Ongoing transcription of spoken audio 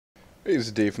Hey, this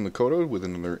is Dave from the Kodo with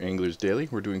another Angler's Daily.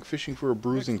 We're doing fishing for a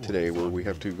bruising today, where we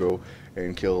have to go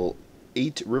and kill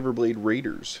 8 riverblade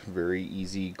raiders. Very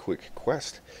easy, quick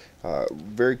quest.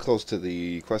 Very close to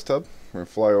the quest hub. We're going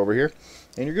to fly over here.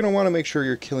 And you're going to want to make sure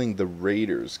you're killing the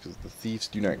raiders, because the thieves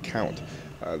do not count.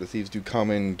 The thieves do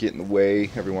come and get in the way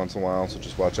every once in a while, so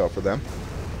just watch out for them.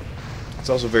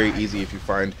 It's also very easy if you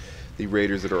find the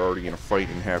raiders that are already in a fight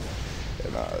and have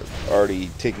already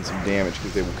taken some damage,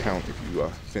 because they will count if you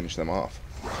finish them off.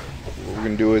 What we're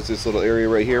going to do is this little area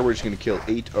right here, we're just going to kill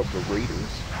 8 of the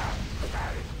raiders.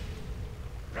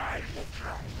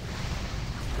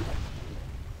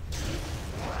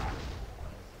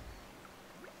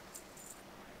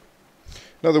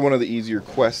 Another one of the easier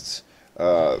quests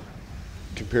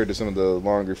compared to some of the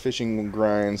longer fishing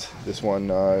grinds. This one,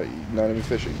 not even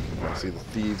fishing. See the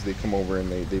thieves, they come over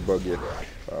and they bug you.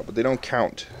 But they don't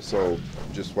count, so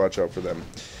just watch out for them.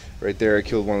 Right there, I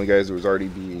killed one of the guys that was already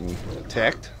being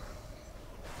attacked.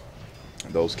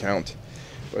 Those count.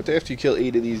 But after you kill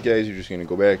 8 of these guys, you're just going to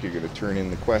go back, you're going to turn in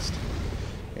the quest,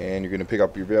 and you're going to pick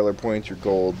up your valor points, your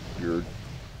gold, your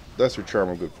lesser charm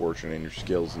of good fortune, and your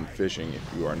skills in fishing if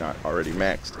you are not already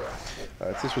maxed.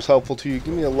 If this was helpful to you,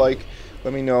 give me a like.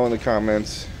 Let me know in the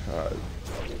comments.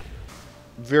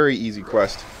 Very easy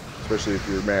quest, especially if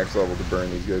you're max level, to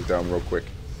burn these guys down real quick.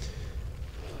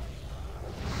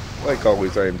 Like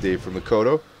always, I am Dave from the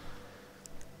Kodo,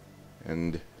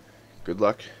 and good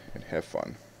luck and have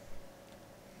fun.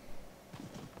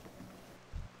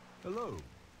 Hello.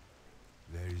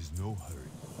 There is no hurry.